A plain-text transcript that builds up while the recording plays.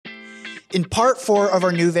In part 4 of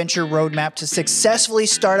our new venture roadmap to successfully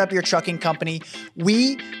start up your trucking company,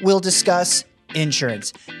 we will discuss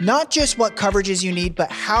insurance. Not just what coverages you need, but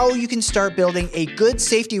how you can start building a good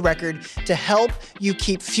safety record to help you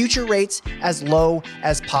keep future rates as low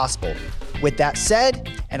as possible. With that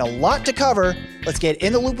said, and a lot to cover, let's get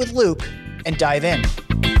in the loop with Luke and dive in.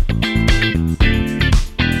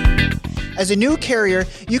 As a new carrier,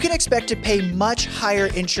 you can expect to pay much higher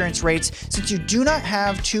insurance rates since you do not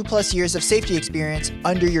have 2+ years of safety experience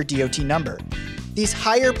under your DOT number. These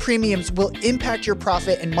higher premiums will impact your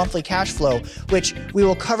profit and monthly cash flow, which we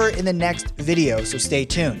will cover in the next video, so stay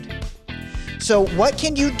tuned. So what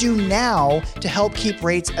can you do now to help keep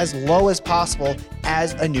rates as low as possible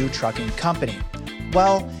as a new trucking company?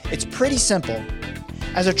 Well, it's pretty simple.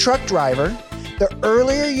 As a truck driver, the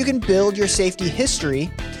earlier you can build your safety history,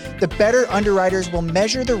 the better underwriters will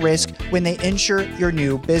measure the risk when they insure your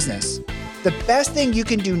new business. The best thing you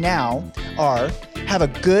can do now are have a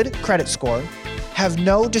good credit score, have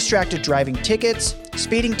no distracted driving tickets,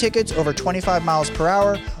 speeding tickets over 25 miles per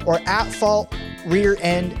hour, or at-fault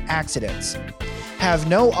rear-end accidents. Have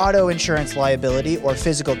no auto insurance liability or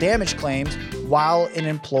physical damage claims while an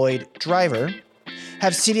employed driver.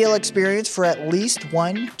 Have CDL experience for at least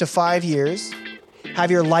 1 to 5 years. Have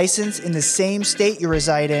your license in the same state you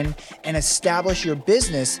reside in, and establish your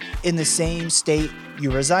business in the same state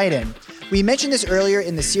you reside in. We mentioned this earlier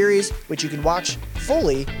in the series, which you can watch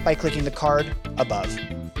fully by clicking the card above.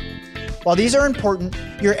 While these are important,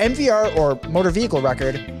 your MVR or motor vehicle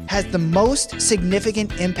record has the most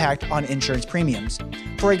significant impact on insurance premiums.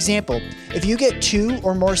 For example, if you get 2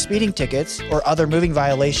 or more speeding tickets or other moving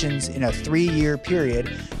violations in a 3-year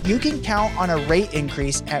period, you can count on a rate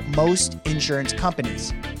increase at most insurance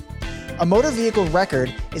companies. A motor vehicle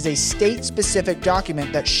record is a state-specific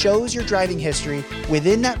document that shows your driving history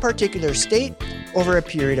within that particular state over a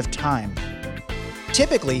period of time.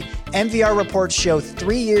 Typically, MVR reports show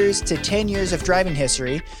 3 years to 10 years of driving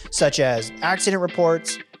history, such as accident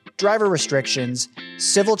reports, driver restrictions,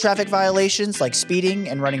 civil traffic violations like speeding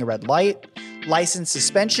and running a red light, license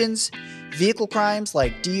suspensions, vehicle crimes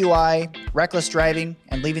like DUI, reckless driving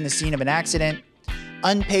and leaving the scene of an accident,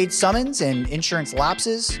 unpaid summons and insurance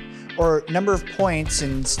lapses, or number of points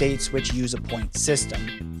in states which use a point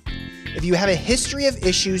system. If you have a history of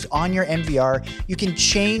issues on your MVR, you can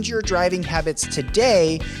change your driving habits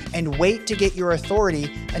today and wait to get your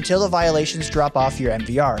authority until the violations drop off your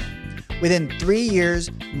MVR. Within 3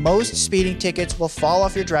 years, most speeding tickets will fall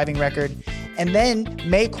off your driving record and then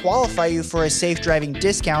may qualify you for a safe driving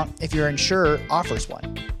discount if your insurer offers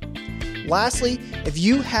one. Lastly, if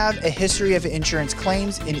you have a history of insurance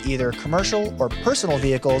claims in either commercial or personal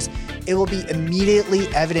vehicles, it will be immediately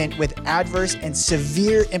evident with adverse and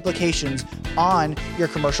severe implications on your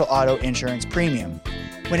commercial auto insurance premium.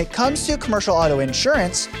 When it comes to commercial auto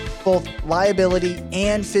insurance, both liability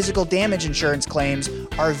and physical damage insurance claims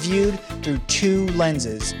are viewed through 2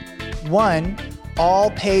 lenses. 1,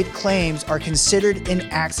 all paid claims are considered an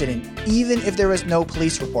accident, even if there was no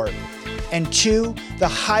police report. And 2, the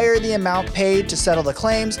higher the amount paid to settle the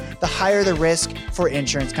claims, the higher the risk for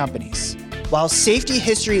insurance companies. While safety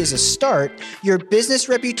history is a start, your business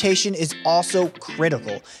reputation is also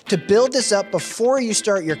critical. To build this up before you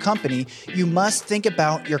start your company, you must think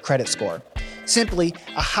about your credit score. Simply,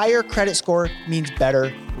 a higher credit score means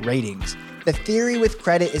better ratings. The theory with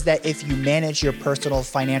credit is that if you manage your personal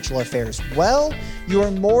financial affairs well, you are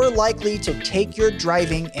more likely to take your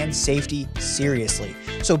driving and safety seriously.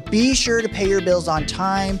 So be sure to pay your bills on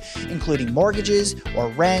time, including mortgages or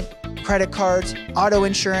rent, credit cards, auto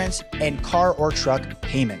insurance, and car or truck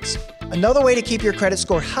payments. Another way to keep your credit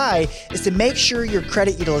score high is to make sure your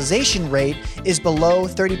credit utilization rate is below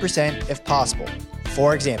 30% if possible.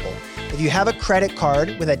 For example, if you have a credit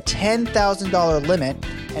card with a $10,000 limit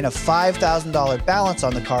and a $5,000 balance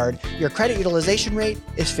on the card, your credit utilization rate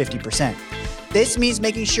is 50%. This means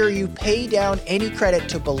making sure you pay down any credit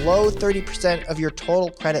to below 30% of your total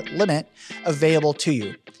credit limit available to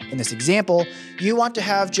you. In this example, you want to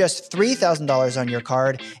have just $3,000 on your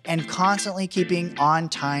card and constantly keeping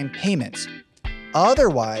on-time payments.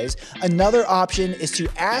 Otherwise, another option is to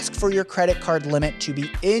ask for your credit card limit to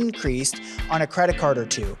be increased on a credit card or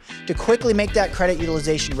two to quickly make that credit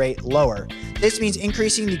utilization rate lower. This means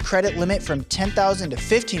increasing the credit limit from $10,000 to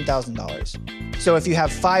 $15,000. So if you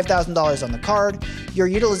have $5,000 on the card, your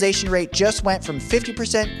utilization rate just went from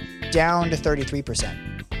 50% down to 33%.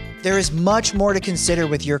 There is much more to consider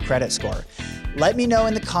with your credit score. Let me know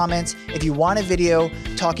in the comments if you want a video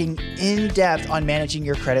talking in depth on managing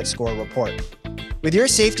your credit score report. With your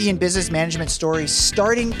safety and business management story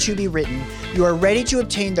starting to be written, you are ready to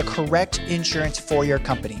obtain the correct insurance for your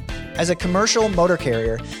company. As a commercial motor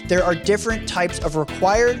carrier, there are different types of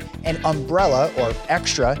required and umbrella or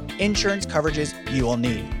extra insurance coverages you will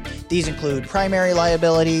need. These include primary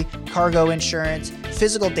liability, cargo insurance,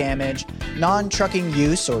 physical damage, non-trucking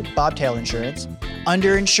use or bobtail insurance,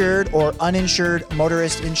 underinsured or uninsured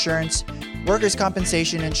motorist insurance, workers'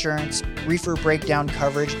 compensation insurance, reefer breakdown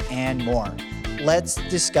coverage, and more. Let's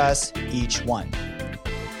discuss each one.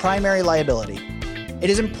 Primary liability. It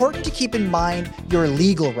is important to keep in mind your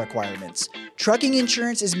legal requirements. Trucking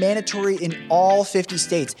insurance is mandatory in all 50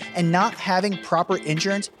 states, and not having proper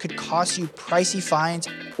insurance could cost you pricey fines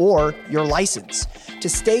or your license. To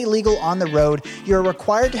stay legal on the road, you're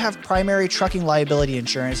required to have primary trucking liability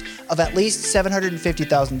insurance of at least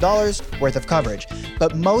 $750,000 worth of coverage.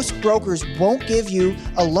 But most brokers won't give you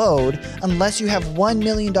a load unless you have $1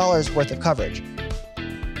 million worth of coverage.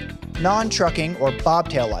 Non-trucking or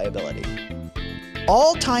bobtail liability.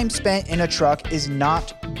 All time spent in a truck is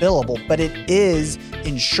not billable, but it is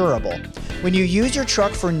insurable. When you use your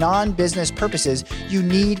truck for non-business purposes, you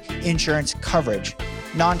need insurance coverage.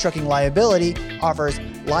 Non-trucking liability offers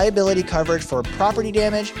liability coverage for property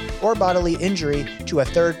damage or bodily injury to a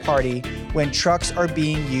third party when trucks are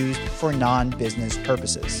being used for non-business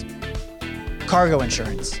purposes. Cargo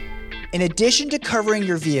insurance. In addition to covering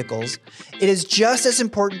your vehicles, it is just as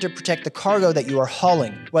important to protect the cargo that you are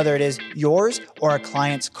hauling, whether it is yours or a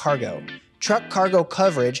client's cargo. Truck cargo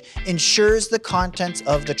coverage ensures the contents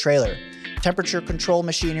of the trailer, temperature control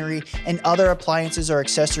machinery, and other appliances or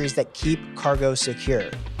accessories that keep cargo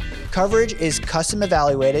secure. Coverage is custom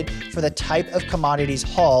evaluated for the type of commodities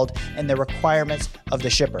hauled and the requirements of the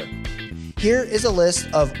shipper. Here is a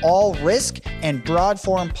list of all risk and broad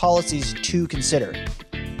form policies to consider.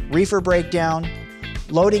 Reefer breakdown,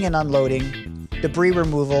 loading and unloading, debris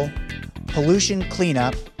removal, pollution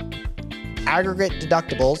cleanup, aggregate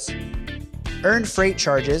deductibles, earned freight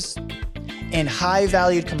charges, and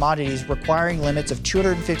high-valued commodities requiring limits of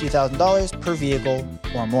 $250,000 per vehicle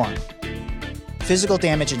or more. Physical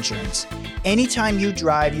damage insurance. Anytime you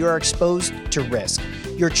drive, you are exposed to risk.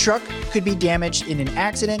 Your truck could be damaged in an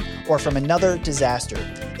accident or from another disaster.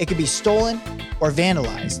 It could be stolen or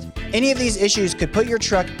vandalized. Any of these issues could put your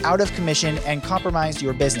truck out of commission and compromise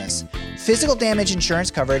your business. Physical damage insurance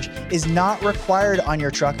coverage is not required on your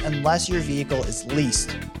truck unless your vehicle is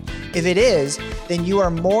leased. If it is, then you are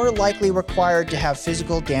more likely required to have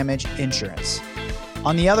physical damage insurance.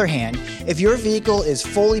 On the other hand, if your vehicle is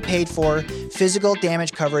fully paid for, physical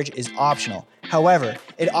damage coverage is optional. However,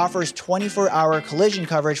 it offers 24-hour collision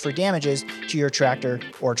coverage for damages to your tractor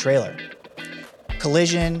or trailer.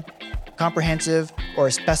 Collision, comprehensive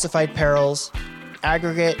or specified perils,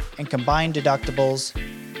 aggregate and combined deductibles,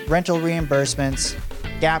 rental reimbursements,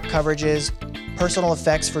 gap coverages, personal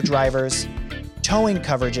effects for drivers, towing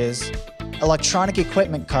coverages, electronic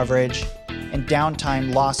equipment coverage, and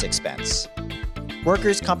downtime loss expense.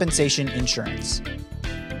 Workers' compensation insurance.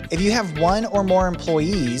 If you have one or more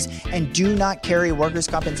employees and do not carry workers'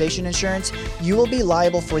 compensation insurance, you will be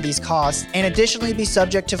liable for these costs and additionally be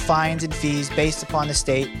subject to fines and fees based upon the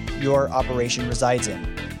state your operation resides in.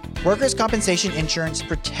 Workers' compensation insurance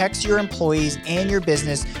protects your employees and your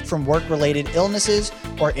business from work-related illnesses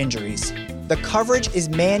or injuries. The coverage is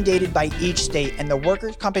mandated by each state, and the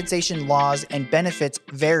workers' compensation laws and benefits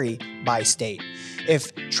vary by state.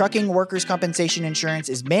 If trucking workers' compensation insurance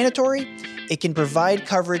is mandatory, it can provide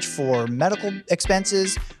coverage for medical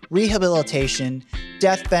expenses, rehabilitation,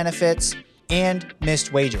 death benefits, and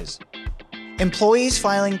missed wages. Employees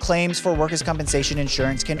filing claims for workers' compensation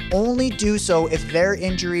insurance can only do so if their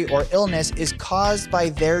injury or illness is caused by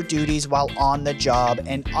their duties while on the job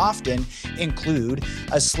and often include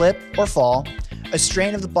a slip or fall, a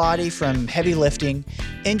strain of the body from heavy lifting,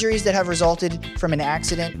 injuries that have resulted from an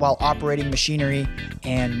accident while operating machinery,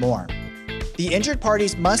 and more. The injured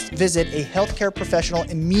parties must visit a healthcare professional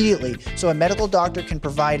immediately so a medical doctor can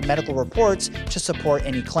provide medical reports to support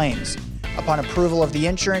any claims. Upon approval of the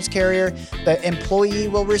insurance carrier, the employee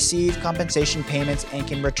will receive compensation payments and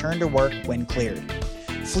can return to work when cleared.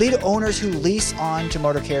 Fleet owners who lease on to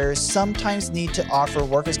motor carriers sometimes need to offer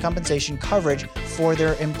workers' compensation coverage for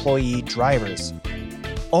their employee drivers.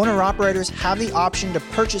 Owner-operators have the option to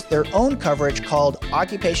purchase their own coverage called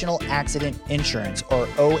Occupational Accident Insurance, or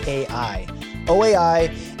OAI.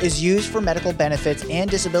 OAI is used for medical benefits and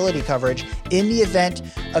disability coverage in the event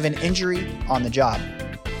of an injury on the job.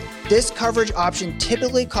 This coverage option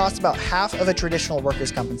typically costs about half of a traditional workers'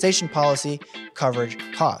 compensation policy coverage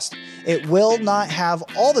cost. It will not have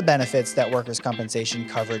all the benefits that workers' compensation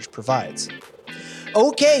coverage provides.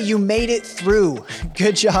 Okay, you made it through.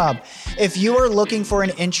 Good job. If you are looking for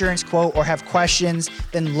an insurance quote or have questions,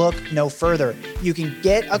 then look no further. You can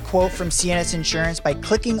get a quote from CNS Insurance by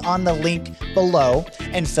clicking on the link below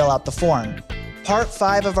and fill out the form. Part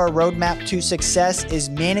 5 of our roadmap to success is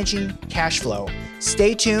managing cash flow.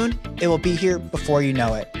 Stay tuned, it will be here before you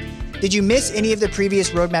know it. Did you miss any of the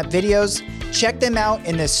previous roadmap videos? Check them out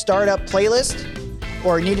in the startup playlist,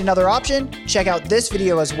 or need another option? Check out this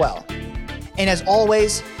video as well. And as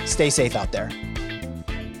always, stay safe out there.